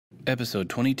Episode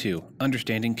 22,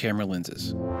 Understanding Camera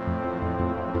Lenses.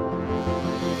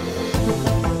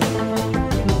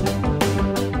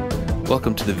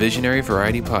 Welcome to the Visionary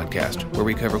Variety Podcast, where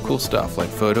we cover cool stuff like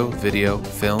photo, video,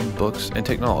 film, books, and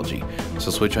technology. So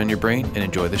switch on your brain and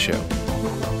enjoy the show.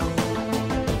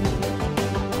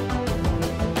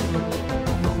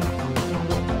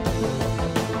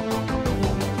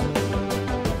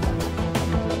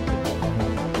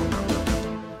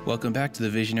 Welcome back to the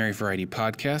Visionary Variety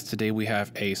Podcast. Today we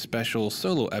have a special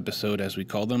solo episode, as we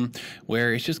call them,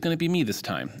 where it's just going to be me this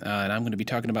time. And I'm going to be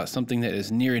talking about something that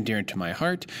is near and dear to my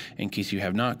heart. In case you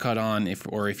have not caught on, if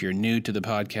you're new to the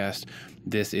podcast,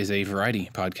 this is a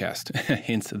variety podcast,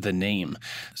 hence the name.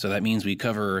 So that means we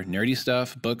cover nerdy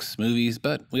stuff, books, movies,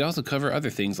 but we also cover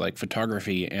other things like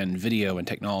photography and video and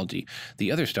technology,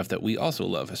 the other stuff that we also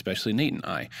love, especially Nate and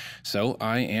I. So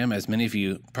I am, as many of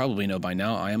you probably know by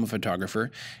now, I am a photographer,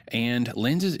 and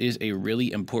lenses is a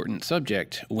really important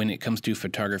subject when it comes to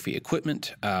photography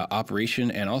equipment, operation,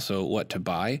 and also what to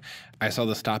buy. I saw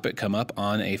this topic come up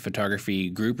on a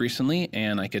photography group recently,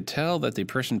 and I could tell that the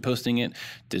person posting it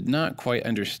did not quite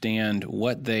understand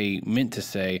what they meant to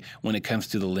say when it comes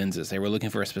to the lenses. They were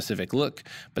looking for a specific look,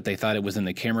 but they thought it was in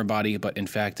the camera body, but in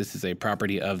fact, this is a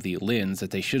property of the lens that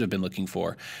they should have been looking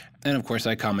for. And of course,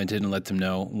 I commented and let them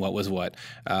know what was what.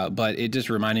 But it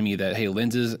just reminded me that, hey,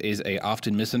 lenses is a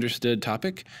often misunderstood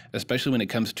topic, especially when it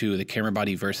comes to the camera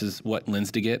body versus what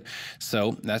lens to get.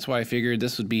 So that's why I figured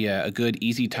this would be a good,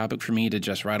 easy topic for me to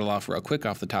just rattle off real quick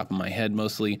off the top of my head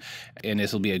mostly. And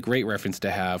this will be a great reference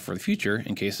to have for the future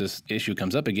in case this issue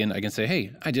comes up again. I can say,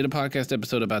 hey, I did a podcast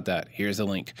episode about that. Here's a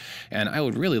link. And I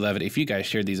would really love it if you guys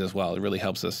shared these as well. It really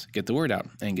helps us get the word out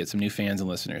and get some new fans and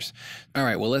listeners. All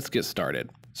right, well, let's get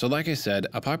started. So like I said,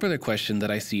 a popular question that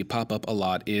I see pop up a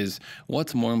lot is,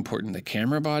 what's more important, the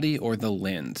camera body or the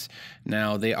lens?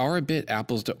 Now, they are a bit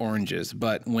apples to oranges,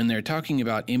 but when they're talking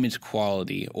about image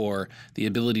quality or the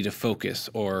ability to focus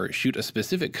or shoot a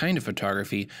specific kind of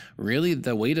photography, really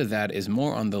the weight of that is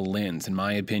more on the lens, in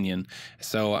my opinion.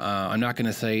 So I'm not going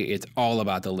to say it's all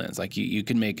about the lens. Like you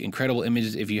can make incredible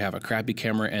images if you have a crappy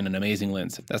camera and an amazing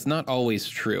lens. That's not always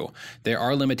true. There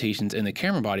are limitations in the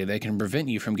camera body that can prevent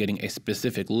you from getting a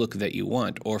specific look that you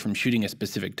want or from shooting a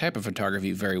specific type of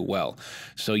photography very well.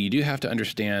 So you do have to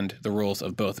understand the rules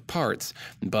of both parts,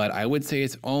 but I would say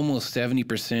it's almost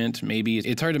 70%, maybe.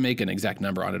 It's hard to make an exact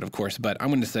number on it, of course, but I'm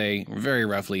going to say very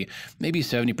roughly, maybe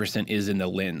 70% is in the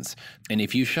lens. And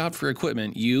if you shop for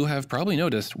equipment, you have probably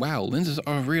noticed, wow, lenses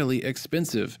are really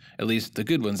expensive. At least the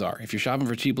good ones are. If you're shopping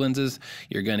for cheap lenses,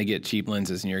 you're going to get cheap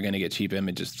lenses and you're going to get cheap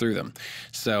images through them.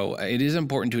 So it is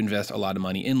important to invest a lot of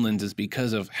money in lenses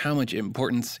because of how much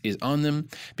importance is on them,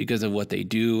 because of what they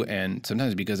do, and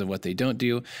sometimes because of what they don't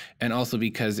do, and also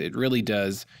because it really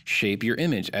does shape your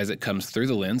image as it comes through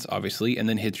the lens, obviously, and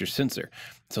then hits your sensor.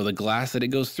 So the glass that it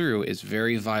goes through is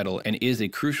very vital and is a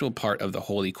crucial part of the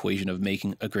whole equation of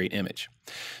making a great image.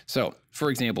 So, for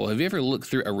example, have you ever looked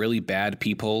through a really bad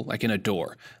peephole, like in a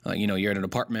door? You're in an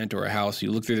apartment or a house,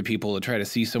 you look through the peephole to try to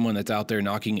see someone that's out there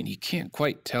knocking, and you can't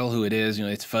quite tell who it is.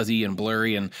 It's fuzzy and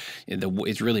blurry, and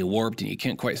it's really warped, and you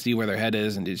can't quite see where their head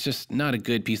is, and it's just not a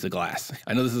good piece of glass.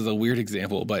 I know this is a weird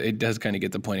example, but it does kind of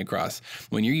get the point across.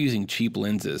 When you're using cheap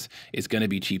lenses, it's going to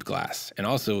be cheap glass, and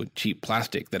also cheap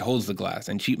plastic that holds the glass,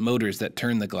 and cheap motors that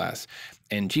turn the glass,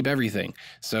 and cheap everything.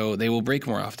 So they will break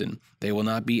more often. They will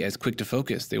not be as quick to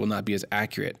focus. They will not be as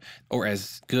accurate or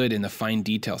as good in the fine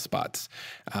detail spots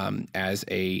as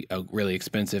a really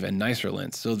expensive and nicer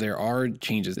lens. So there are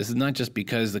changes. This is not just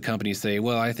because the companies say,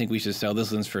 well, I think we should sell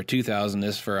this lens for $2,000,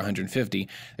 this for $150.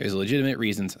 There's legitimate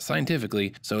reasons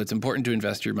scientifically. So it's important to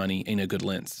invest your money in a good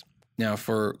lens. Now,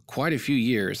 for quite a few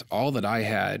years, all that I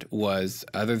had was,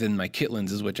 other than my kit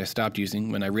lenses, which I stopped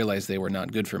using when I realized they were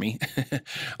not good for me,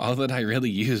 all that I really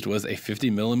used was a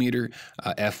 50mm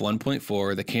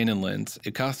f1.4, the Canon lens.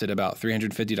 It costed about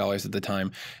 $350 at the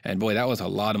time, and boy, that was a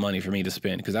lot of money for me to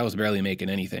spend because I was barely making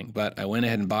anything. But I went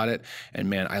ahead and bought it, and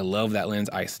man, I love that lens.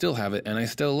 I still have it, and I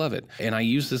still love it. And I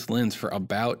used this lens for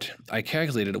I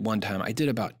calculated at one time, I did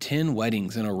about 10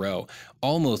 weddings in a row,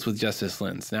 almost with just this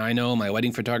lens. Now, I know my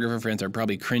wedding photographer friends are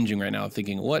probably cringing right now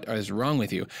thinking, what is wrong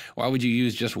with you? Why would you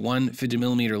use just one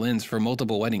 50mm lens for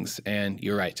multiple weddings? And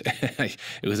you're right. It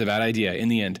was a bad idea in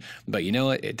the end. But you know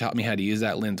what? It taught me how to use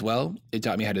that lens well. It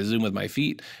taught me how to zoom with my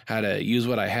feet, how to use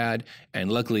what I had.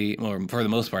 And luckily, or for the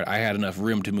most part, I had enough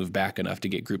room to move back enough to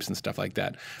get groups and stuff like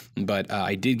that. But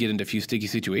I did get into a few sticky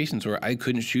situations where I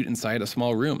couldn't shoot inside a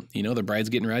small room. The bride's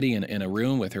getting ready in a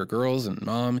room with her girls and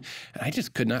mom. And I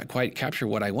just could not quite capture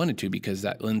what I wanted to because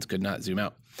that lens could not zoom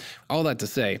out. All that to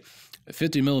say,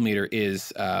 50 millimeter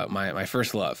is my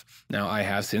first love. Now, I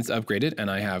have since upgraded, and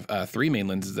I have 3 main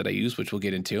lenses that I use, which we'll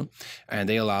get into, and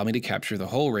they allow me to capture the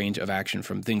whole range of action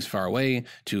from things far away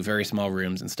to very small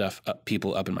rooms and stuff,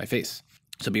 people up in my face.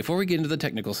 So before we get into the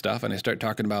technical stuff and I start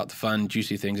talking about the fun,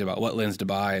 juicy things about what lens to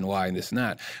buy and why and this and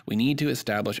that, we need to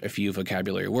establish a few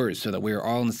vocabulary words so that we're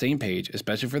all on the same page,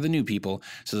 especially for the new people,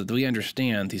 so that we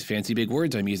understand these fancy big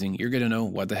words I'm using. You're going to know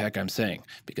what the heck I'm saying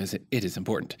because it is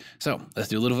important. So let's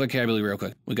do a little vocabulary real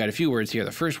quick. We got a few words here.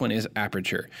 The first one is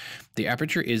aperture. The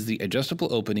aperture is the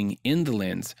adjustable opening in the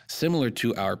lens, similar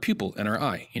to our pupil in our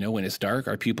eye. You know, when it's dark,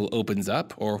 our pupil opens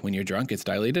up, or when you're drunk, it's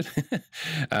dilated.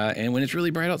 And when it's really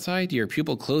bright outside, your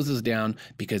pupil closes down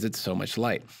because it's so much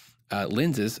light.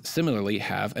 Lenses similarly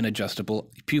have an adjustable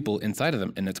pupil inside of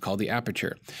them, and it's called the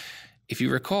aperture. If you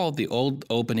recall, the old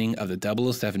opening of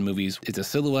the 007 movies, it's a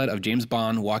silhouette of James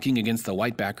Bond walking against the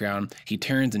white background. He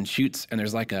turns and shoots, and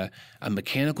there's like a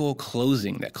mechanical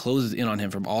closing that closes in on him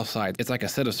from all sides. It's like a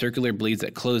set of circular bleeds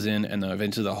that close in, and then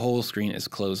eventually the whole screen is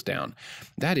closed down.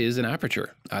 That is an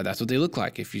aperture. That's what they look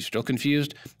like. If you're still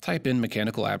confused, type in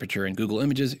mechanical aperture in Google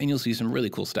Images, and you'll see some really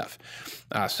cool stuff.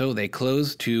 So they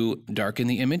close to darken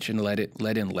the image and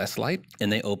let in less light, and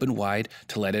they open wide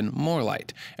to let in more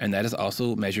light. And that is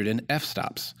also measured in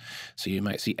f-stops. So you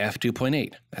might see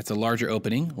f2.8. That's a larger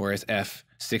opening, whereas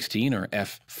f16 or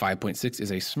f5.6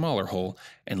 is a smaller hole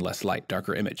and less light,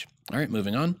 darker image. All right,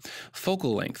 moving on.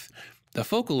 Focal length. The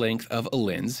focal length of a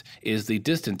lens is the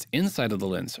distance inside of the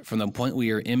lens from the point where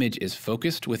your image is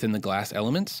focused within the glass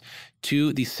elements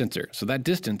to the sensor. So that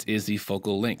distance is the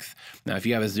focal length. Now, if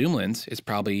you have a zoom lens, it's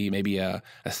probably maybe a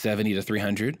 70 to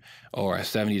 300 or a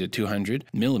 70 to 200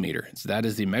 millimeter. So that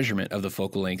is the measurement of the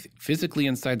focal length physically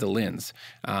inside the lens.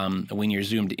 When you're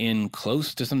zoomed in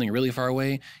close to something really far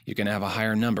away, you're going to have a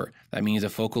higher number. That means the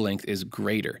focal length is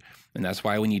greater. And that's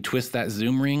why when you twist that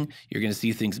zoom ring, you're going to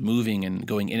see things moving and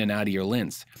going in and out of your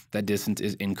lens. That distance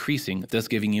is increasing, thus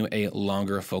giving you a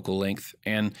longer focal length.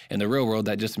 And in the real world,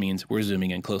 that just means we're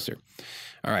zooming in closer.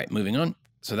 All right, moving on.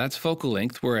 So that's focal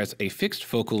length, whereas a fixed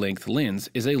focal length lens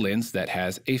is a lens that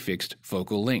has a fixed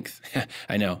focal length.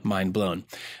 I know, mind blown.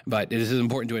 But this is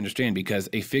important to understand because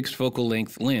a fixed focal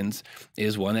length lens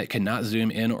is one that cannot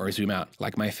zoom in or zoom out.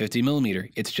 Like my 50 millimeter,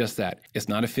 it's just that. It's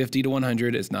not a 50 to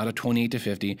 100, it's not a 28 to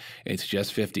 50, it's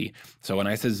just 50. So when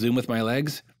I said zoom with my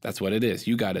legs, that's what it is.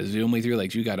 You got to zoom with your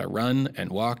legs. You got to run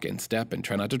and walk and step and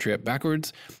try not to trip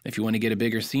backwards if you want to get a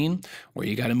bigger scene, or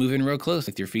you got to move in real close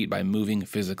with your feet by moving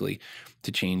physically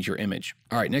to change your image.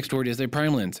 All right, next word is a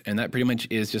prime lens, and that pretty much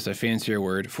is just a fancier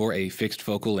word for a fixed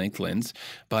focal length lens,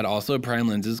 but also prime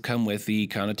lenses come with the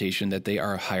connotation that they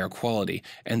are higher quality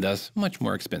and thus much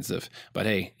more expensive. But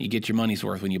hey, you get your money's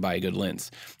worth when you buy a good lens.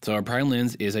 So a prime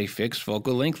lens is a fixed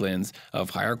focal length lens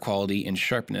of higher quality and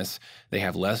sharpness. They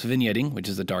have less vignetting, which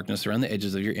is the darkness around the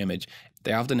edges of your image.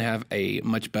 They often have a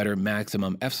much better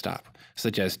maximum f-stop,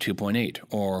 such as 2.8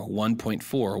 or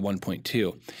 1.4 or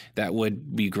 1.2. That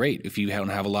would be great if you don't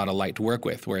have a lot of light to work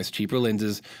with, whereas cheaper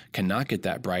lenses cannot get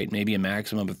that bright, maybe a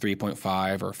maximum of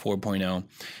 3.5 or 4.0,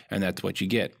 and that's what you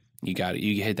get.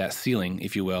 You hit that ceiling,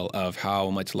 if you will, of how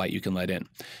much light you can let in.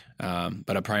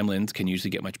 But a prime lens can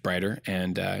usually get much brighter,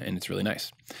 and it's really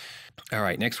nice. All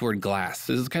right, next word, glass.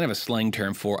 This is kind of a slang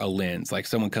term for a lens. Like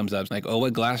someone comes up like, oh,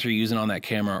 what glass are you using on that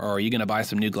camera? Or are you going to buy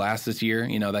some new glass this year?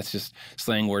 You know, that's just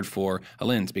slang word for a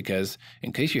lens because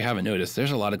in case you haven't noticed,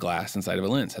 there's a lot of glass inside of a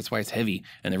lens. That's why it's heavy.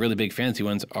 And the really big fancy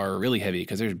ones are really heavy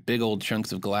because there's big old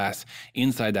chunks of glass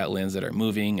inside that lens that are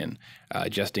moving and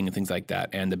adjusting and things like that.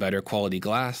 And the better quality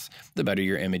glass, the better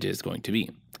your image is going to be.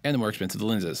 And the more expensive the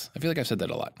lens is. I feel like I've said that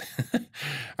a lot.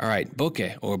 All right,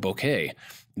 bokeh or bokeh.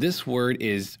 This word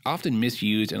is often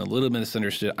misused and a little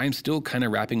misunderstood. I'm still kind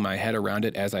of wrapping my head around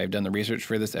it as I've done the research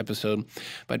for this episode.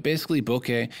 But basically,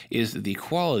 bokeh is the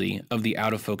quality of the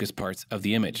out of focus parts of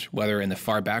the image, whether in the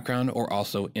far background or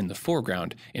also in the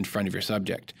foreground in front of your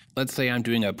subject. Let's say I'm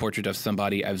doing a portrait of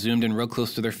somebody. I've zoomed in real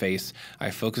close to their face.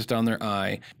 I focused on their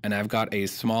eye, and I've got a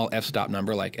small f-stop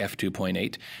number like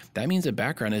f2.8. That means the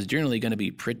background is generally going to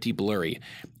be pretty blurry.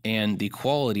 And the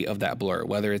quality of that blur,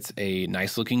 whether it's a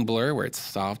nice looking blur where it's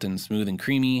soft and smooth and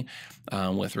creamy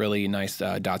with really nice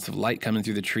dots of light coming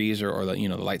through the trees or the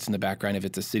lights in the background if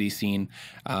it's a city scene,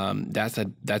 that's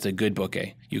a good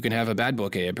bokeh. You can have a bad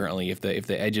bokeh apparently if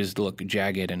the edges look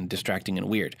jagged and distracting and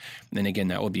weird. And then again,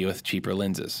 that will be with cheaper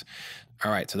lenses.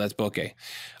 All right, so that's bokeh.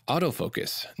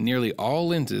 Autofocus. Nearly all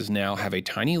lenses now have a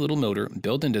tiny little motor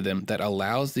built into them that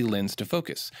allows the lens to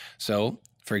focus. So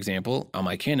For example, on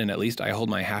my Canon at least, I hold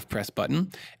my half press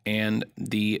button and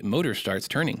the motor starts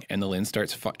turning and the lens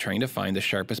starts trying to find the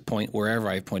sharpest point wherever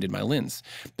I've pointed my lens,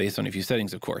 based on a few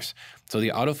settings, of course. So the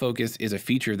autofocus is a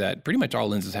feature that pretty much all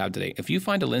lenses have today. If you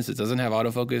find a lens that doesn't have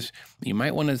autofocus, you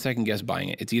might want to second guess buying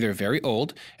it. It's either very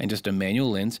old and just a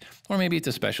manual lens, or maybe it's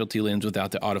a specialty lens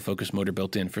without the autofocus motor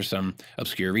built in for some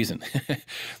obscure reason.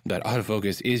 But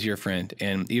autofocus is your friend,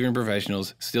 and even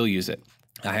professionals still use it.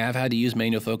 I have had to use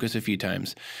manual focus a few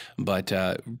times, but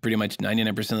pretty much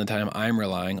 99% of the time I'm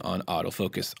relying on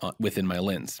autofocus within my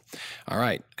lens. All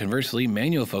right, conversely,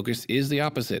 manual focus is the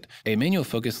opposite. A manual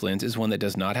focus lens is one that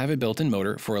does not have a built-in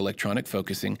motor for electronic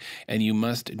focusing, and you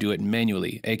must do it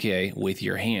manually, aka with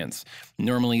your hands.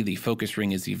 Normally, the focus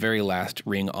ring is the very last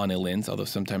ring on a lens, although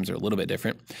sometimes they're a little bit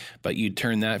different. But you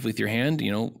turn that with your hand,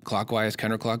 clockwise,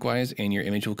 counterclockwise, and your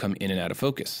image will come in and out of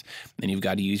focus. And you've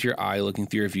got to use your eye looking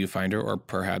through your viewfinder or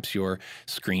perhaps your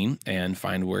screen and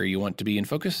find where you want to be in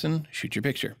focus and shoot your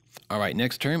picture. All right,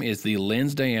 next term is the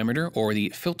lens diameter or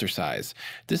the filter size.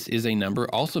 This is a number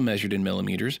also measured in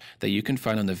millimeters that you can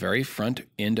find on the very front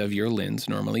end of your lens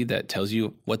normally that tells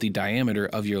you what the diameter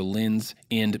of your lens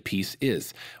end piece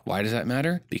is. Why does that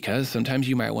matter? Because sometimes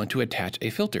you might want to attach a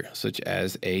filter, such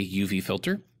as a UV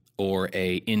filter, or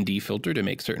a ND filter to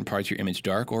make certain parts of your image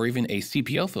dark, or even a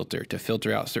CPL filter to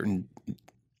filter out certain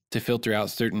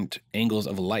angles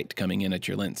of light coming in at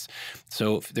your lens.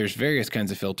 So there's various kinds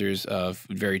of filters of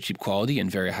very cheap quality and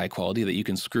very high quality that you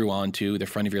can screw onto the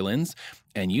front of your lens,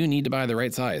 and you need to buy the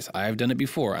right size. I've done it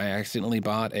before. I accidentally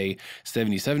bought a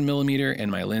 77 millimeter and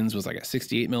my lens was like a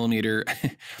 68 millimeter.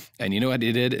 And you know what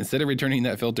I did? Instead of returning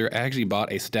that filter, I actually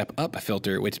bought a step up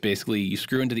filter, which basically you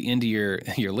screw into the end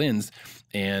of your lens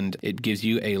and it gives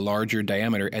you a larger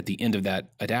diameter at the end of that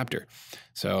adapter.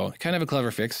 So kind of a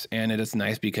clever fix, and it is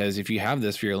nice because if you have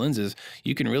this for your lenses,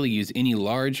 you can really use any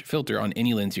large filter on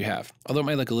any lens you have. Although it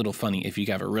might look a little funny if you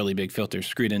have a really big filter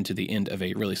screwed into the end of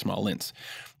a really small lens.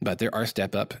 But there are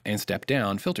step up and step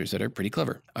down filters that are pretty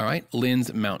clever. All right,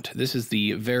 lens mount. This is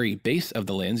the very base of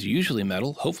the lens, usually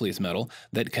metal, hopefully it's metal,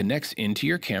 that connects into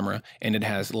your camera, and it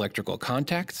has electrical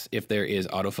contacts if there is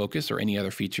autofocus or any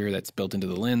other feature that's built into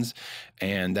the lens.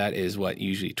 And that is what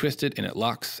usually twists it and it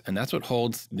locks, and that's what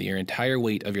holds your entire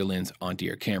weight of your lens onto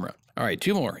your camera. All right,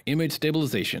 two more. Image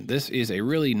stabilization. This is a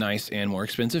really nice and more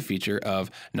expensive feature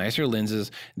of nicer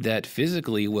lenses that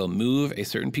physically will move a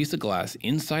certain piece of glass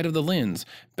inside of the lens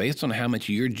based on how much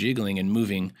you're jiggling and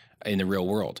moving in the real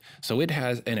world. So it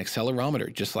has an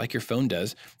accelerometer, just like your phone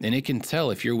does, and it can tell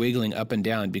if you're wiggling up and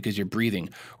down because you're breathing,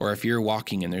 or if you're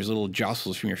walking and there's little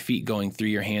jostles from your feet going through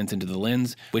your hands into the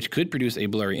lens, which could produce a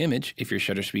blurry image if your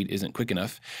shutter speed isn't quick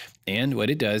enough. And what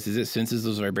it does is it senses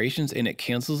those vibrations and it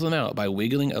cancels them out by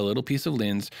wiggling a little piece of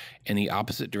lens in the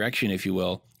opposite direction, if you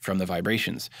will, from the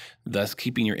vibrations, thus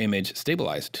keeping your image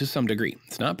stabilized to some degree.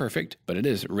 It's not perfect, but it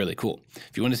is really cool.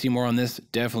 If you want to see more on this,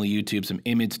 definitely YouTube some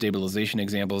image stabilization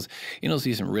examples, and you'll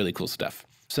see some really cool stuff.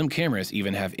 Some cameras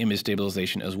even have image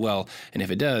stabilization as well, and if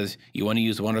it does, you want to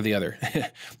use one or the other.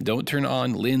 Don't turn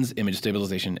on lens image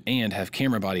stabilization and have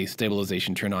camera body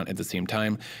stabilization turn on at the same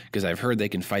time, because I've heard they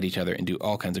can fight each other and do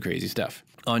all kinds of crazy stuff.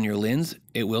 On your lens,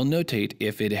 it will notate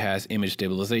if it has image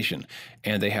stabilization,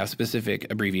 and they have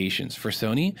specific abbreviations. For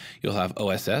Sony, you'll have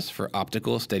OSS for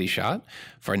optical steady shot.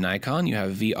 For Nikon, you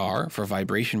have VR for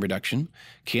vibration reduction.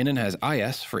 Canon has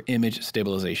IS for image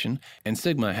stabilization, and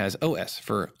Sigma has OS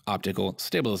for optical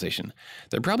stabilization.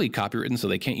 They're probably copywritten, so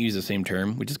they can't use the same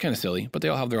term, which is kind of silly, but they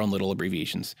all have their own little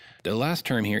abbreviations. The last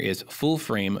term here is full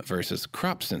frame versus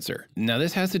crop sensor. Now,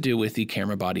 this has to do with the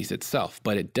camera bodies itself,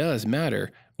 but it does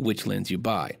matter which lens you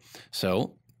buy.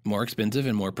 So more expensive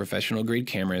and more professional grade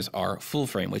cameras are full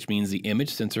frame, which means the image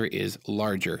sensor is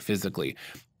larger physically.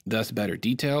 Thus better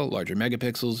detail, larger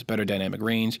megapixels, better dynamic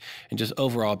range, and just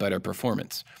overall better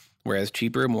performance. Whereas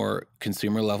cheaper, more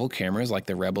consumer level cameras like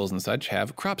the Rebels and such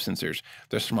have crop sensors.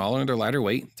 They're smaller and they're lighter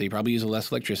weight. They probably use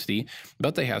less electricity,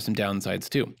 but they have some downsides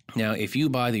too. Now, if you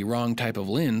buy the wrong type of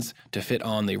lens to fit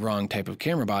on the wrong type of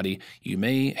camera body, you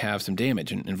may have some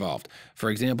damage involved.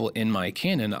 For example, in my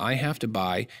Canon, I have to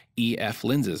buy EF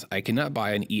lenses. I cannot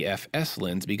buy an EFS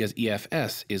lens because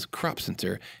EFS is crop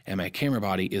sensor and my camera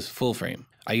body is full frame.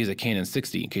 I use a Canon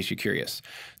 60 in case you're curious.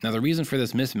 Now, the reason for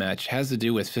this mismatch has to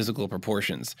do with physical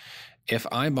proportions. If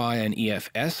I buy an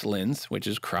EFS lens, which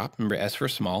is crop, remember S for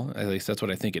small, at least that's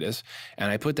what I think it is, and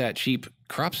I put that cheap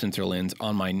crop sensor lens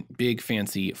on my big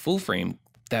fancy full frame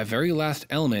that very last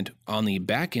element on the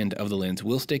back end of the lens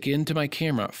will stick into my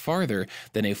camera farther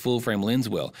than a full frame lens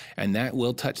will, and that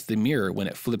will touch the mirror when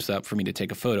it flips up for me to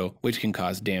take a photo, which can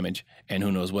cause damage and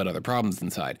who knows what other problems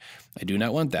inside. I do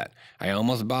not want that. I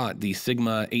almost bought the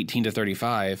Sigma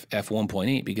 18-35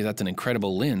 f1.8 because that's an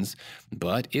incredible lens,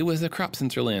 but it was a crop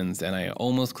sensor lens and I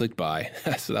almost clicked buy,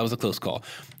 so that was a close call.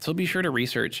 So be sure to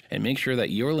research and make sure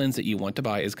that your lens that you want to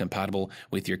buy is compatible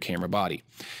with your camera body.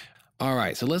 All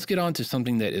right, so let's get on to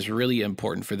something that is really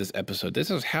important for this episode. This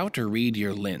is how to read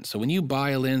your lens. So when you buy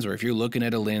a lens, or if you're looking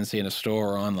at a lens, say in a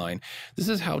store or online, this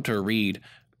is how to read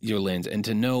your lens and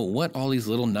to know what all these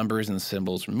little numbers and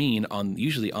symbols mean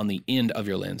usually on the end of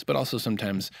your lens, but also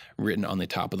sometimes written on the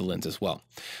top of the lens as well.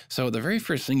 So the very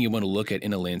first thing you want to look at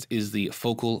in a lens is the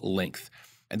focal length.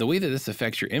 And the way that this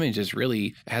affects your image is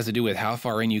really has to do with how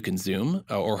far in you can zoom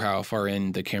or how far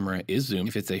in the camera is zoomed.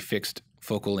 If it's a fixed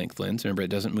focal length lens, remember it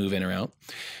doesn't move in or out,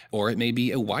 or it may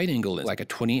be a wide angle lens like a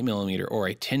 28 millimeter or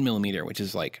a 10 millimeter, which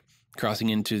is like crossing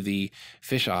into the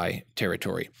fisheye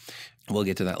territory. We'll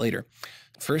get to that later.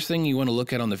 First thing you want to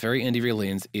look at on the very end of your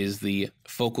lens is the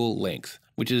focal length,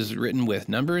 which is written with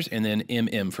numbers and then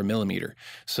mm for millimeter.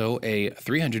 So a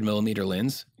 300 millimeter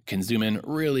lens can zoom in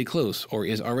really close or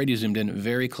is already zoomed in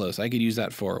very close. I could use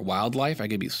that for wildlife. I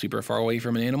could be super far away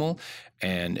from an animal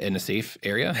and in a safe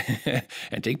area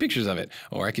and take pictures of it.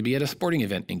 Or I could be at a sporting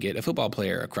event and get a football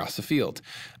player across the field.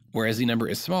 Whereas the number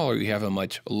is smaller, you have a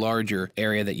much larger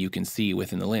area that you can see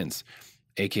within the lens,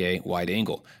 aka wide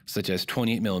angle, such as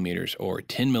 28 millimeters or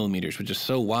 10 millimeters, which is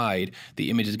so wide,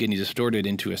 the image is getting distorted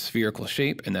into a spherical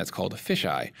shape, and that's called a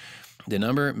fisheye. The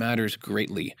number matters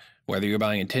greatly. Whether you're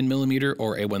buying a 10 millimeter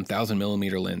or a 1000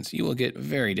 millimeter lens, you will get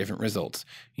very different results.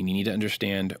 And you need to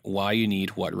understand why you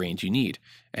need what range you need.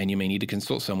 And you may need to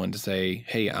consult someone to say,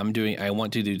 hey, I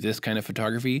want to do this kind of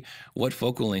photography. What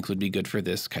focal length would be good for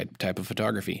this type of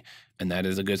photography? And that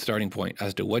is a good starting point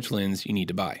as to which lens you need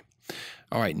to buy.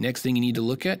 All right, next thing you need to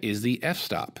look at is the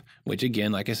f-stop, which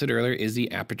again, like I said earlier, is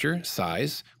the aperture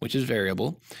size, which is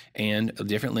variable. And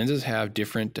different lenses have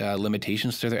different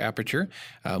limitations to their aperture.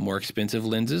 More expensive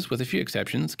lenses, with a few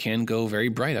exceptions, can go very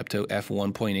bright up to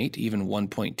f1.8, even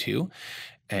 1.2.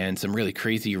 And some really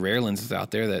crazy rare lenses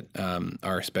out there that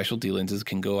are specialty lenses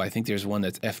can go, I think there's one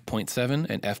that's f.7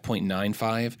 and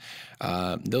f.95.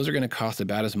 Those are going to cost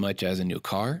about as much as a new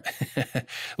car.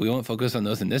 We won't focus on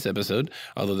those in this episode,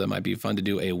 although that might be fun to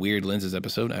do a weird lenses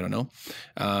episode. I don't know.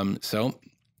 So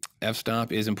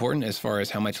f-stop is important as far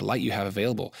as how much light you have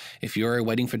available. If you're a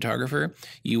wedding photographer,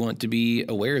 you want to be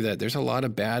aware that there's a lot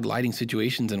of bad lighting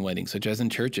situations in weddings, such as in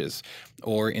churches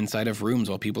or inside of rooms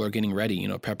while people are getting ready,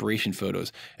 preparation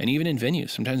photos, and even in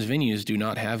venues. Sometimes venues do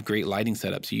not have great lighting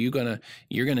setups. So you're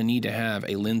gonna need to have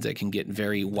a lens that can get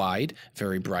very wide,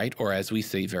 very bright, or as we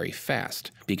say, very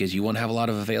fast, because you won't have a lot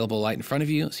of available light in front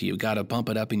of you. So you've got to bump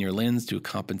it up in your lens to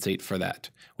compensate for that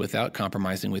without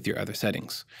compromising with your other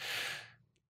settings.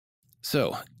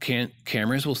 So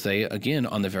cameras will say, again,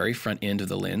 on the very front end of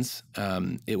the lens,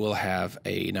 it will have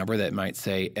a number that might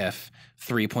say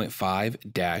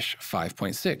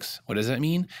f3.5-5.6. What does that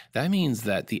mean? That means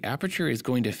that the aperture is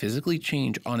going to physically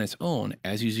change on its own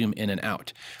as you zoom in and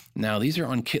out. Now, these are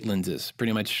on kit lenses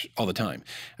pretty much all the time.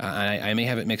 I may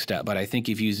have it mixed up, but I think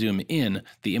if you zoom in,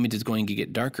 the image is going to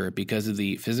get darker because of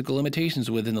the physical limitations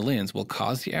within the lens will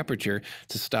cause the aperture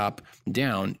to stop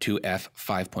down to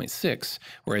f5.6.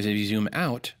 Whereas if you zoom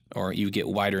out, or you get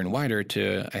wider and wider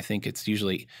to, I think it's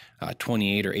usually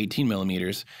 28 or 18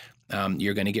 millimeters,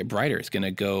 you're going to get brighter. It's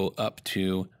going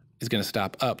to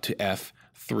stop up to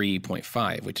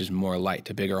f3.5, which is more light,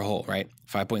 a bigger hole, right?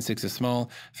 5.6 is small,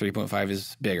 3.5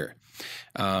 is bigger.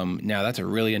 Now that's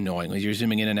really annoying. When you're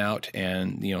zooming in and out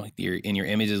and your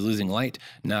image is losing light,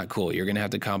 not cool. You're going to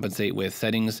have to compensate with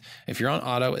settings. If you're on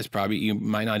auto, you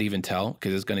might not even tell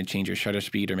because it's going to change your shutter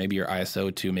speed or maybe your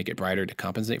ISO to make it brighter to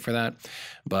compensate for that.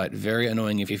 But very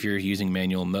annoying if you're using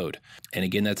manual mode. And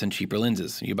again, that's on cheaper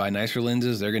lenses. You buy nicer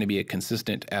lenses, they're going to be a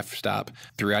consistent f-stop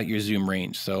throughout your zoom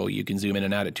range. So you can zoom in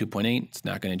and out at 2.8, it's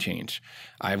not going to change.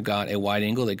 I've got a wide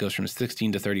angle that goes from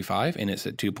 16 to 35 and it's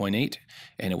at 2.8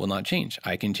 and it will not change.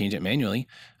 I can change it manually,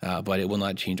 but it will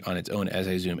not change on its own as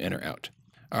I zoom in or out.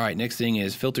 All right, next thing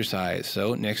is filter size.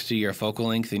 So next to your focal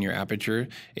length and your aperture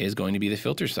is going to be the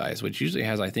filter size, which usually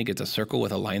has, I think it's a circle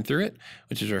with a line through it,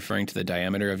 which is referring to the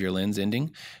diameter of your lens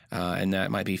ending. And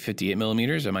that might be 58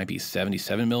 millimeters, it might be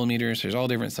 77 millimeters. There's all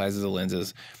different sizes of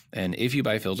lenses. And if you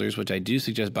buy filters, which I do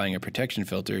suggest buying a protection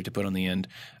filter to put on the end,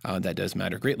 that does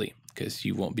matter greatly because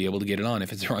you won't be able to get it on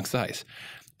if it's the wrong size.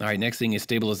 All right, next thing is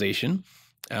stabilization.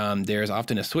 There's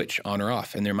often a switch on or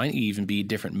off, and there might even be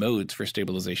different modes for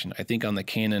stabilization. I think on the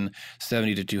Canon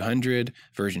 70 to 200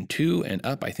 version 2 and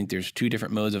up, I think there's 2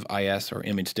 different modes of IS or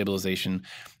image stabilization,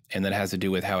 and that has to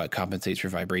do with how it compensates for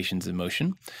vibrations and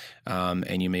motion.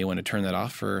 And you may want to turn that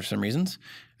off for some reasons.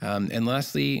 And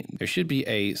lastly, there should be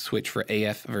a switch for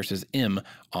AF versus M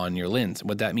on your lens.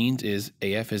 What that means is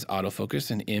AF is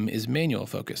autofocus and M is manual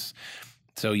focus.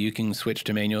 So you can switch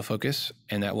to manual focus,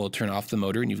 and that will turn off the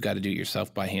motor, and you've got to do it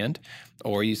yourself by hand.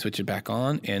 Or you switch it back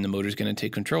on, and the motor's going to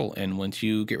take control. And once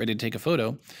you get ready to take a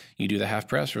photo, you do the half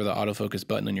press or the autofocus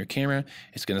button on your camera.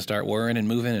 It's going to start whirring and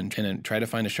moving and try to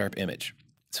find a sharp image.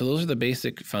 So those are the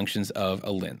basic functions of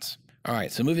a lens. All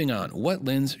right, so moving on, what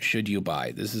lens should you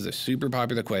buy? This is a super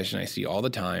popular question I see all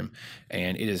the time,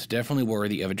 and it is definitely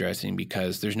worthy of addressing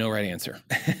because there's no right answer.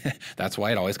 That's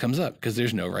why it always comes up, because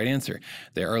there's no right answer.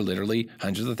 There are literally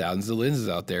hundreds of thousands of lenses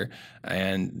out there,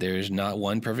 and there's not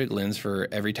one perfect lens for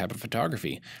every type of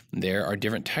photography. There are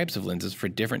different types of lenses for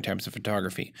different types of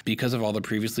photography because of all the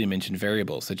previously mentioned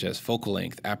variables such as focal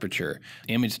length, aperture,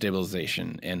 image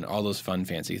stabilization, and all those fun,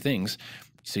 fancy things.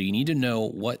 So you need to know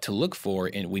what to look for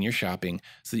when you're shopping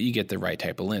so that you get the right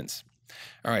type of lens.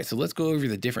 All right, so let's go over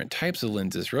the different types of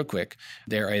lenses real quick.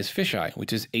 There is fisheye,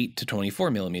 which is 8 to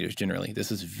 24 millimeters generally.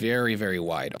 This is very, very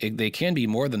wide. They can be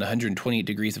more than 128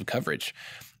 degrees of coverage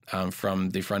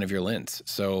from the front of your lens.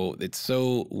 So it's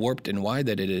so warped and wide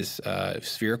that it is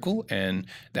spherical, and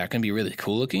that can be really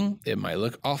cool looking. It might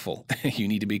look awful. You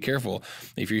need to be careful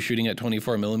if you're shooting at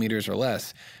 24 millimeters or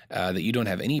less that you don't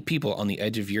have any people on the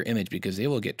edge of your image, because they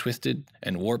will get twisted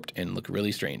and warped and look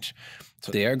really strange.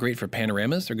 So they are great for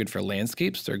panoramas. They're good for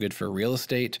landscapes. They're good for real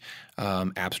estate,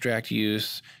 abstract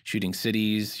use, shooting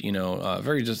cities,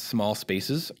 very just small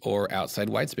spaces or outside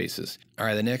wide spaces. All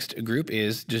right, the next group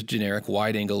is just generic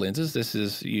wide angle lenses. This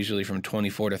is usually from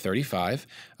 24 to 35.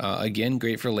 Again,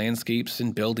 great for landscapes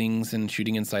and buildings and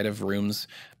shooting inside of rooms.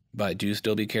 But do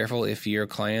still be careful if your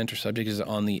client or subject is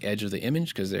on the edge of the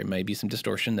image, because there may be some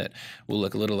distortion that will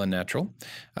look a little unnatural.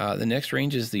 The next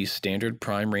range is the standard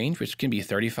prime range, which can be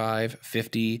 35,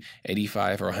 50,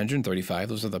 85, or 135.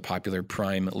 Those are the popular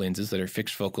prime lenses that are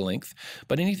fixed focal length.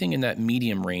 But anything in that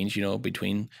medium range,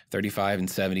 between 35 and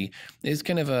 70, is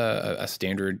kind of a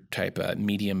standard type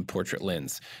medium portrait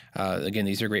lens. Again,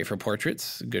 these are great for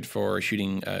portraits, good for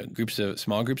shooting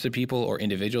small groups of people or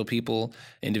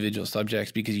individual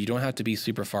subjects, because you don't have to be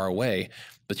super far away,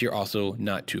 but you're also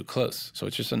not too close. So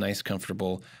it's just a nice,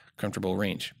 comfortable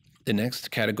range. The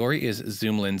next category is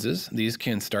zoom lenses. These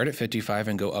can start at 55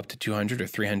 and go up to 200 or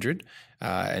 300.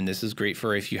 And this is great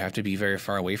for if you have to be very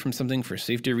far away from something for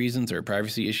safety reasons or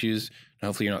privacy issues.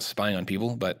 Hopefully you're not spying on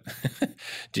people, but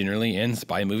generally in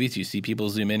spy movies, you see people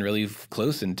zoom in really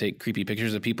close and take creepy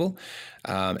pictures of people.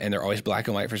 And they're always black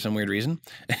and white for some weird reason.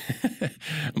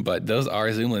 But those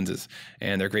are zoom lenses,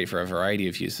 and they're great for a variety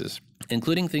of uses,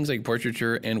 including things like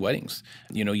portraiture and weddings.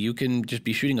 You can just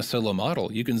be shooting a solo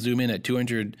model. You can zoom in at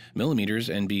 200 millimeters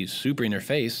and be super in their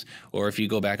face. Or if you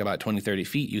go back about 20, 30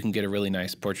 feet, you can get a really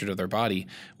nice portrait of their body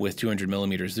with 200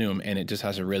 millimeter zoom, and it just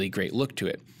has a really great look to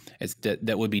it.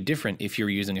 That would be different if you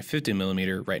were using a 50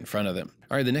 millimeter right in front of them.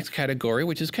 All right, the next category,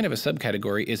 which is kind of a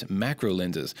subcategory, is macro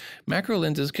lenses. Macro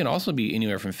lenses can also be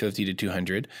anywhere from 50 to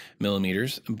 200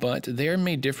 millimeters, but they're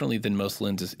made differently than most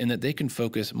lenses in that they can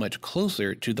focus much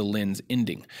closer to the lens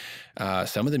ending.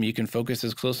 Some of them you can focus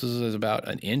as close as about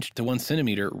an inch to 1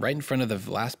 centimeter right in front of the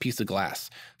last piece of glass.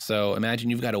 So imagine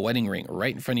you've got a wedding ring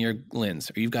right in front of your lens,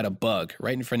 or you've got a bug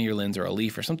right in front of your lens, or a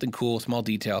leaf or something cool, small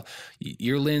detail.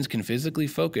 Your lens can physically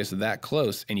focus that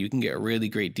close, and you can get really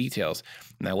great details.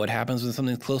 Now, what happens when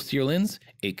something's close to your lens?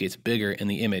 It gets bigger in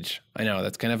the image. I know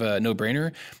that's kind of a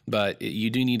no-brainer, but you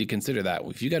do need to consider that.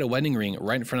 If you got a wedding ring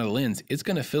right in front of the lens, it's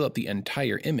going to fill up the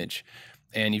entire image.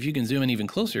 And if you can zoom in even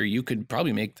closer, you could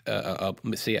probably make,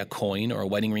 say, a coin or a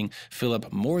wedding ring fill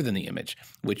up more than the image,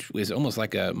 which is almost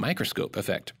like a microscope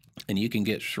effect. And you can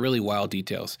get really wild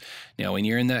details. Now, when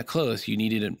you're in that close,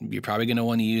 you're probably going to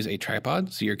want to use a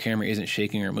tripod so your camera isn't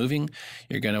shaking or moving.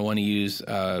 You're going to want to use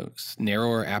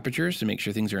narrower apertures to make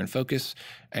sure things are in focus.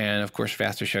 And of course,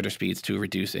 faster shutter speeds to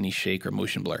reduce any shake or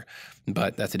motion blur.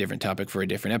 But that's a different topic for a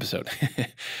different episode.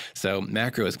 So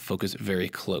macro is focused very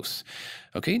close.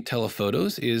 Okay,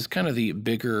 telephotos is kind of the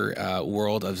bigger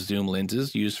world of zoom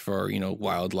lenses used for,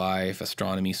 wildlife,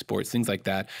 astronomy, sports, things like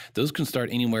that. Those can start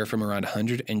anywhere from around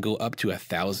 100 and go up to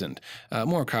 1,000,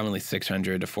 more commonly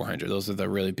 600 to 400. Those are the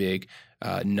really big,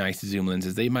 nice zoom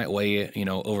lenses. They might weigh,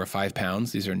 over 5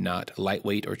 pounds. These are not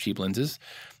lightweight or cheap lenses,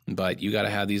 but you got to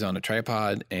have these on a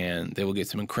tripod, and they will get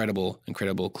some incredible,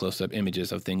 incredible close-up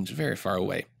images of things very far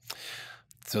away.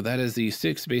 So that is the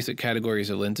 6 basic categories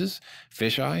of lenses: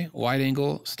 fisheye, wide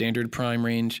angle, standard prime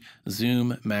range,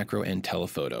 zoom, macro, and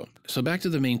telephoto. So back to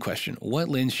the main question, what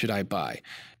lens should I buy?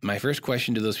 My first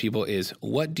question to those people is,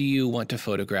 what do you want to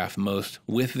photograph most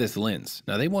with this lens?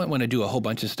 Now, they want to do a whole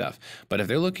bunch of stuff, but if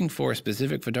they're looking for a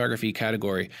specific photography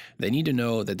category, they need to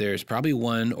know that there's probably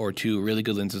 1 or 2 really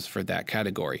good lenses for that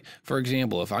category. For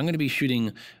example, if I'm going to be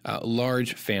shooting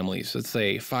large families, let's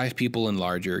say 5 people and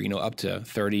larger, up to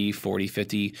 30, 40,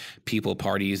 50 people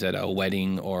parties at a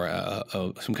wedding or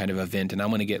some kind of event, and I'm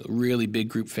going to get really big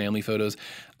group family photos,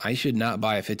 I should not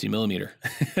buy a 50 millimeter.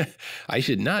 I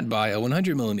should not buy a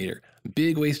 100 millimeter.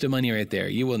 Big waste of money right there.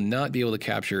 You will not be able to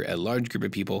capture a large group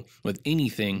of people with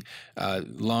anything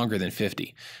longer than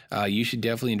 50. You should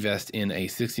definitely invest in a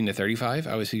 16 to 35,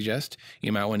 I would suggest.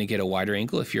 You might want to get a wider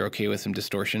angle if you're okay with some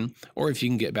distortion, or if you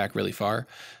can get back really far.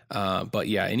 But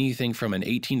yeah, anything from an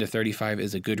 18 to 35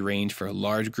 is a good range for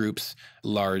large groups,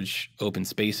 large open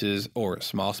spaces, or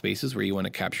small spaces where you want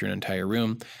to capture an entire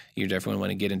room. You definitely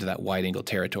want to get into that wide angle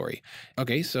territory.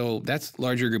 Okay, so that's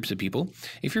larger groups of people.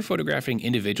 If you're photographing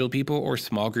individual people or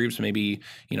small groups, maybe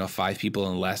 5 people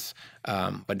and less,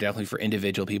 but definitely for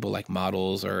individual people like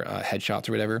models or headshots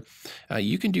or whatever,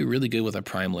 you can do really good with a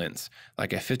prime lens,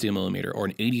 like a 50 millimeter or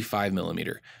an 85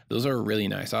 millimeter. Those are really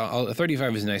nice. A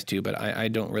 35 is nice too, but I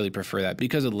don't really prefer that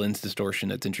because of the lens distortion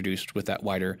that's introduced with that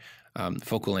wider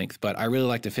focal length. But I really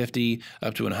like the 50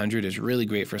 up to 100 is really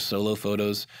great for solo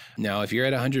photos. Now, if you're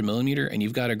at 100 millimeter and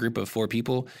you've got a group of 4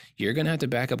 people, you're going to have to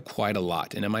back up quite a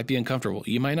lot, and it might be uncomfortable.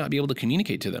 You might not be able to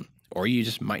communicate to them, or you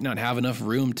just might not have enough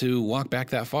room to walk back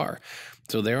that far.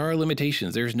 So there are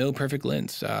limitations. There's no perfect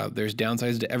lens. There's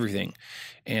downsides to everything,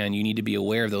 and you need to be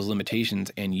aware of those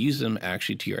limitations and use them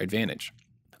actually to your advantage.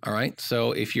 All right,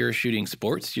 so if you're shooting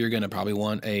sports, you're going to probably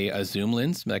want a zoom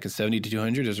lens, like a 70 to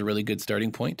 200 is a really good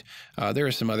starting point. There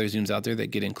are some other zooms out there that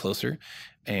get in closer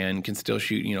and can still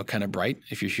shoot, kind of bright.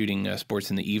 If you're shooting sports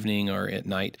in the evening or at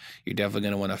night, you're definitely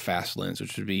going to want a fast lens,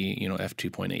 which would be,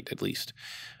 f2.8 at least.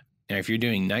 Now, if you're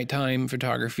doing nighttime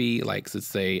photography, like let's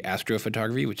say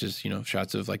astrophotography, which is,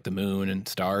 shots of like the moon and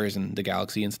stars and the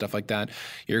galaxy and stuff like that,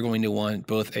 you're going to want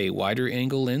both a wider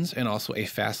angle lens and also a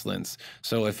fast lens.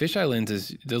 So a fisheye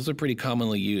lens those are pretty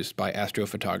commonly used by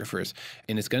astrophotographers,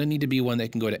 and it's going to need to be one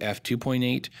that can go to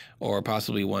f2.8 or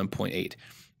possibly 1.8.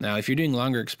 Now, if you're doing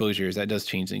longer exposures, that does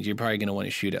change things. You're probably going to want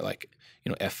to shoot at like,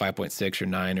 f5.6 or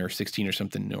 9 or 16 or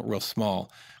something real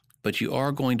small. But you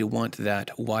are going to want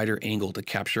that wider angle to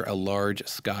capture a large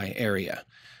sky area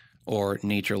or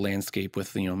nature landscape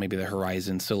with, maybe the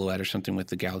horizon silhouette or something with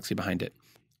the galaxy behind it.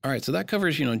 All right, so that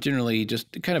covers, generally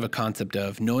just kind of a concept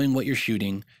of knowing what you're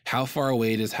shooting, how far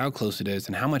away it is, how close it is,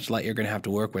 and how much light you're going to have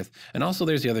to work with. And also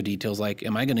there's the other details like,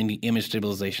 am I going to need image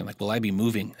stabilization? Like, will I be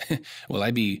moving? Will I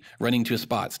be running to a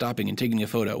spot, stopping and taking a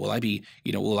photo? Will I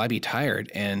be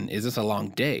tired? And is this a long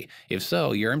day? If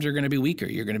so, your arms are going to be weaker.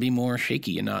 You're going to be more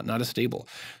shaky and not as stable.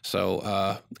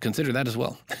 So consider that as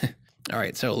well. All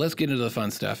right, so let's get into the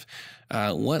fun stuff.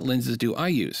 What lenses do I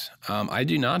use? I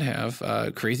do not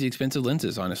have crazy expensive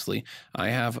lenses, honestly. I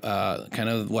have kind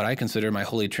of what I consider my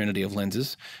holy trinity of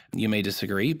lenses. You may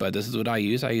disagree, but this is what I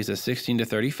use. I use a 16 to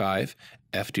 35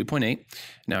 f2.8.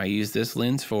 Now, I use this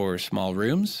lens for small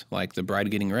rooms, like the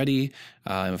bride getting ready.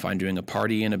 If I'm doing a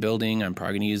party in a building, I'm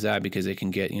probably going to use that because it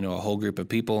can get, a whole group of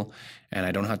people, and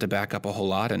I don't have to back up a whole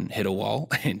lot and hit a wall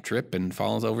and trip and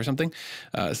fall over something.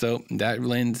 So that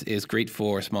lens is great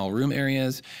for small room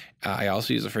areas. I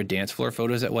also use it for dance floor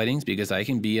photos at weddings because I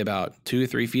can be about 2 or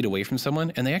 3 feet away from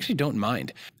someone and they actually don't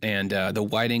mind. And the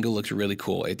wide angle looks really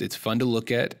cool. It's fun to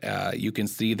look at. You can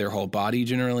see their whole body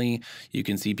generally. You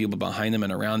can see people behind them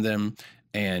and around them.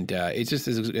 And it just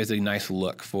is a nice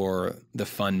look for the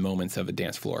fun moments of a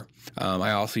dance floor.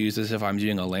 I also use this if I'm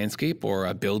doing a landscape or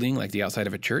a building like the outside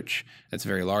of a church that's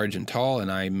very large and tall,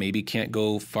 and I maybe can't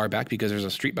go far back because there's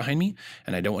a street behind me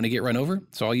and I don't want to get run over.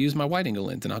 So I'll use my wide angle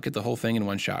lens and I'll get the whole thing in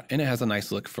one shot. And it has a nice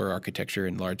look for architecture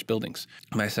in large buildings.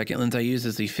 My second lens I use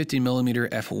is the 50 millimeter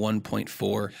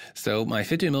f1.4. So my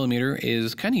 50 millimeter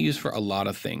is kind of used for a lot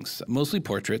of things, mostly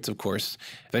portraits, of course,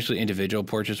 especially individual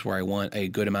portraits where I want a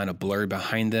good amount of blur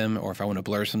behind them, or if I want to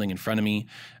blur something in front of me,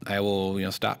 I will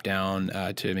stop down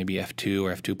to maybe f2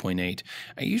 or f2.8.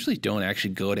 I usually don't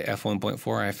actually go to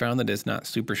f1.4. I found that it's not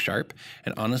super sharp,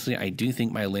 and honestly, I do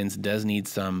think my lens does need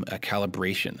some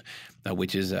calibration.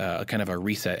 which is kind of a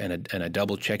reset and a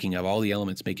double checking of all the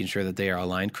elements, making sure that they are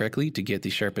aligned correctly to get the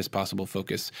sharpest possible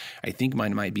focus. I think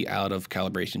mine might be out of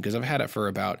calibration because I've had it for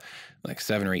about like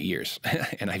 7 or 8 years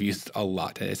and I've used a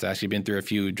lot. It's actually been through a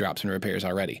few drops and repairs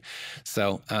already.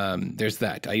 So there's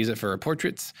that. I use it for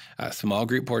portraits, small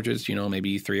group portraits,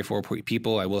 maybe 3 or 4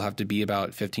 people. I will have to be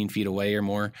about 15 feet away or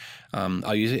more.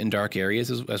 I'll use it in dark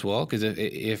areas as well, because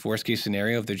if worst case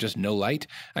scenario, if there's just no light,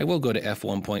 I will go to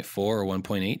f1.4 or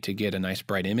 1.8 to get a nice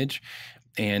bright image.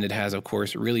 And it has, of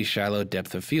course, really shallow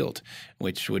depth of field,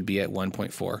 which would be at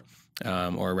 1.4.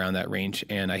 Or around that range,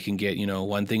 and I can get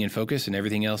one thing in focus and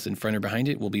everything else in front or behind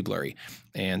it will be blurry,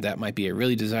 and that might be a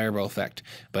really desirable effect,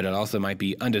 but it also might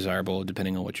be undesirable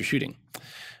depending on what you're shooting.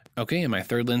 Okay, and my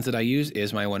third lens that I use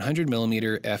is my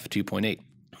 100mm f2.8.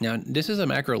 Now, this is a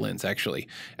macro lens, actually,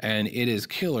 and it is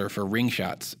killer for ring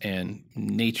shots and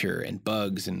nature and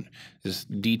bugs and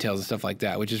just details and stuff like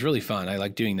that, which is really fun. I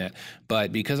like doing that.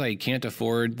 But because I can't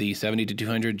afford the 70 to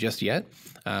 200 just yet,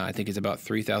 I think it's about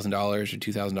 $3,000 or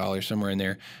 $2,000, somewhere in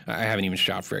there. I haven't even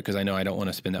shopped for it because I know I don't want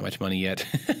to spend that much money yet.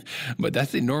 But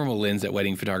that's the normal lens that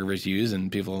wedding photographers use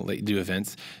and people do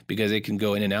events, because it can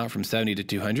go in and out from 70 to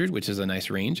 200, which is a nice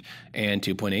range, and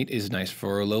 2.8 is nice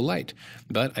for low light.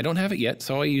 But I don't have it yet,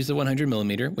 so I use the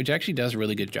 100mm, which actually does a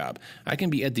really good job. I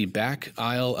can be at the back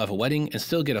aisle of a wedding and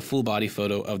still get a full body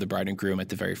photo of the bride and groom at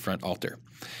the very front altar.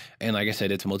 And like I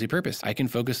said, it's multi-purpose. I can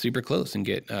focus super close and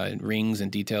get rings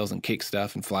and details and cake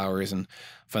stuff and flowers and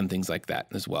fun things like that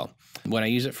as well. When I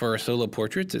use it for solo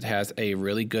portraits, it has a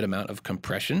really good amount of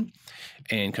compression.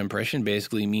 And compression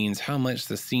basically means how much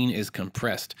the scene is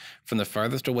compressed from the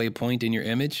farthest away point in your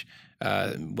image,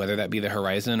 whether that be the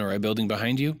horizon or a building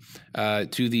behind you,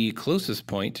 to the closest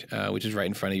point, which is right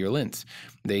in front of your lens.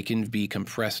 They can be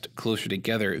compressed closer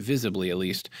together, visibly at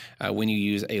least, when you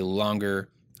use a longer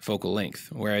focal length.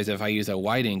 Whereas if I use a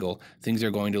wide angle, things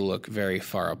are going to look very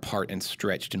far apart and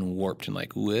stretched and warped and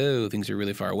like, whoa, things are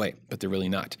really far away, but they're really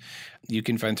not. You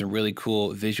can find some really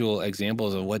cool visual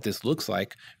examples of what this looks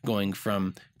like going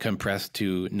from compressed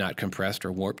to not compressed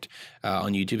or warped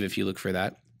on YouTube if you look for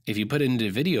that. If you put it into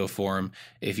video form,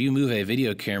 if you move a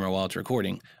video camera while it's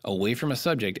recording away from a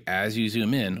subject as you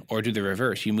zoom in, or do the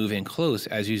reverse, you move in close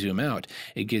as you zoom out,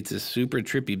 it gets this super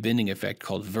trippy bending effect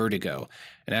called vertigo.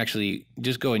 And actually,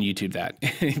 just go and YouTube that.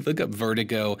 Look up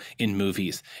vertigo in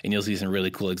movies, and you'll see some really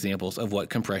cool examples of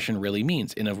what compression really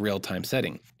means in a real-time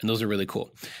setting. And those are really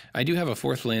cool. I do have a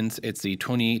fourth lens. It's the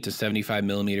 28 to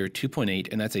 75mm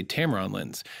 2.8, and that's a Tamron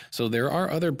lens. So there are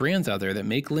other brands out there that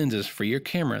make lenses for your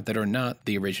camera that are not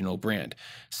the original brand.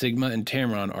 Sigma and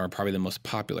Tamron are probably the most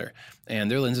popular, and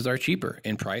their lenses are cheaper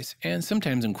in price and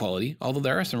sometimes in quality, although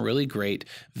there are some really great,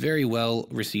 very well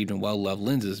received and well-loved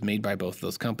lenses made by both of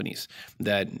those companies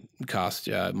that cost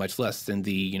much less than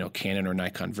the Canon or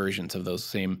Nikon versions of those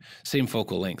same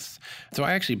focal lengths. So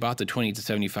I actually bought the 20 to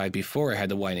 75 before I had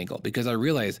the wide angle, because I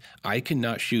realized I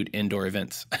cannot shoot indoor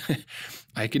events.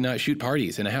 I cannot shoot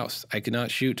parties in a house. I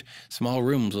cannot shoot small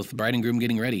rooms with the bride and groom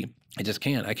getting ready. I just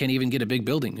can't. I can't even get a big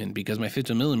building, and because my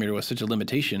 50mm was such a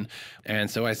limitation.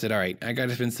 And so I said, all right, I got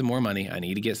to spend some more money. I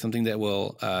need to get something that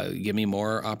will give me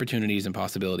more opportunities and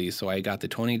possibilities. So I got the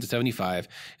 20 to 75. It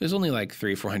was only like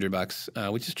 $300 or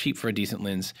 $400, which is cheap for a decent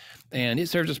lens. And it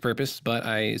served its purpose, but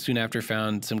I soon after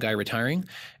found some guy retiring,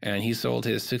 and he sold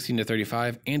his 16 to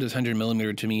 35 and his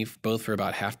 100mm to me, both for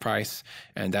about half price.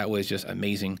 And that was just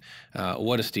amazing.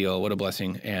 What a steal, what a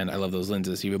blessing. And I love those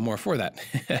lenses even more for that,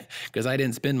 because I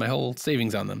didn't spend my whole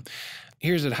savings on them.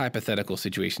 Here's a hypothetical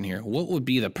situation here. What would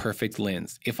be the perfect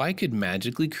lens? If I could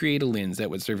magically create a lens that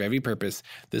would serve every purpose,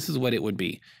 this is what it would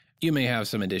be. You may have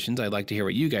some additions. I'd like to hear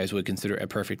what you guys would consider a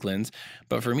perfect lens.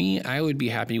 But for me, I would be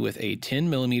happy with a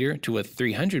 10mm to a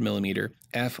 300mm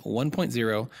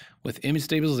f1.0 with image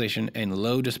stabilization and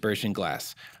low dispersion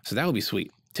glass. So that would be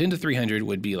sweet. 10 to 300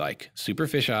 would be like super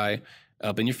fisheye,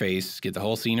 up in your face, get the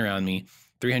whole scene around me.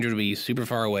 300 would be super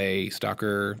far away,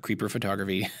 stalker, creeper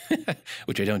photography,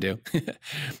 which I don't do.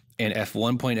 And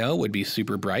f1.0 would be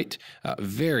super bright,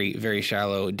 very, very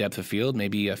shallow depth of field,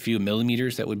 maybe a few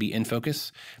millimeters that would be in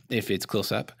focus if it's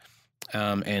close up.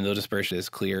 And low dispersion is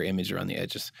clear image around the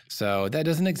edges. So that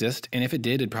doesn't exist. And if it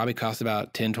did, it'd probably cost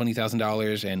about $10,000,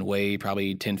 $20,000 and weigh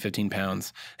probably 10, 15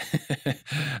 pounds.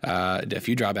 A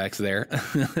few drawbacks there,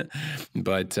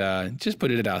 but just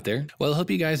put it out there. Well, I hope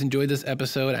you guys enjoyed this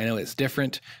episode. I know it's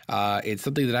different. It's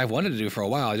something that I've wanted to do for a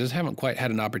while. I just haven't quite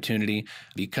had an opportunity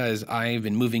because I've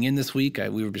been moving in this week. I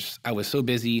was so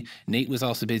busy. Nate was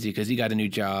also busy because he got a new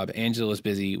job. Angela was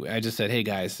busy. I just said, hey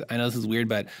guys, I know this is weird,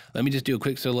 but let me just do a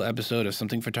quick solo episode episode of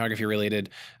something photography related,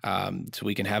 so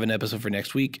we can have an episode for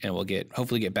next week, and we'll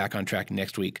hopefully get back on track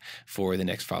next week for the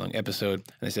next following episode.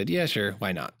 And I said, yeah, sure,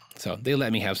 why not? So they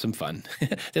let me have some fun.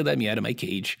 They let me out of my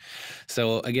cage.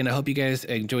 So again, I hope you guys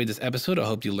enjoyed this episode. I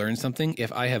hope you learned something.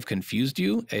 If I have confused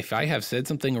you, if I have said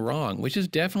something wrong, which is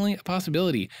definitely a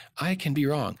possibility, I can be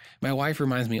wrong. My wife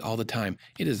reminds me all the time,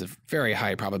 it is a very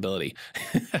high probability.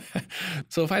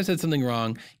 So if I've said something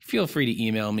wrong, feel free to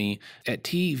email me at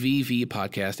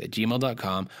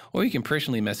tvvpodcast@gmail.com, or you can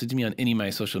personally message me on any of my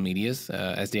social medias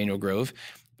as Daniel Grove,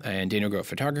 and Daniel Grove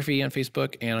Photography on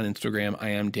Facebook, and on Instagram, I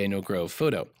am Daniel Grove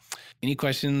Photo. Any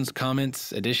questions,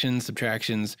 comments, additions,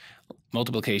 subtractions,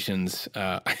 multiplications,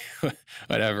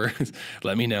 whatever,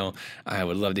 let me know. I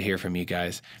would love to hear from you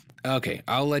guys. Okay,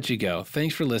 I'll let you go.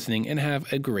 Thanks for listening, and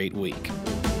have a great week.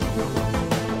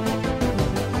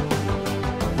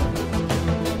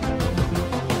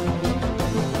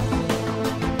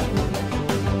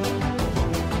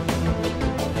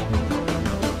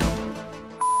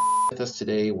 With us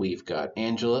today, we've got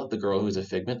Angela, the girl who's a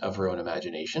figment of her own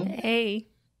imagination. Hey.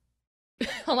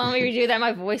 Hold on, let me redo that.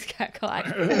 My voice got caught.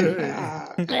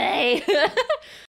 Hey.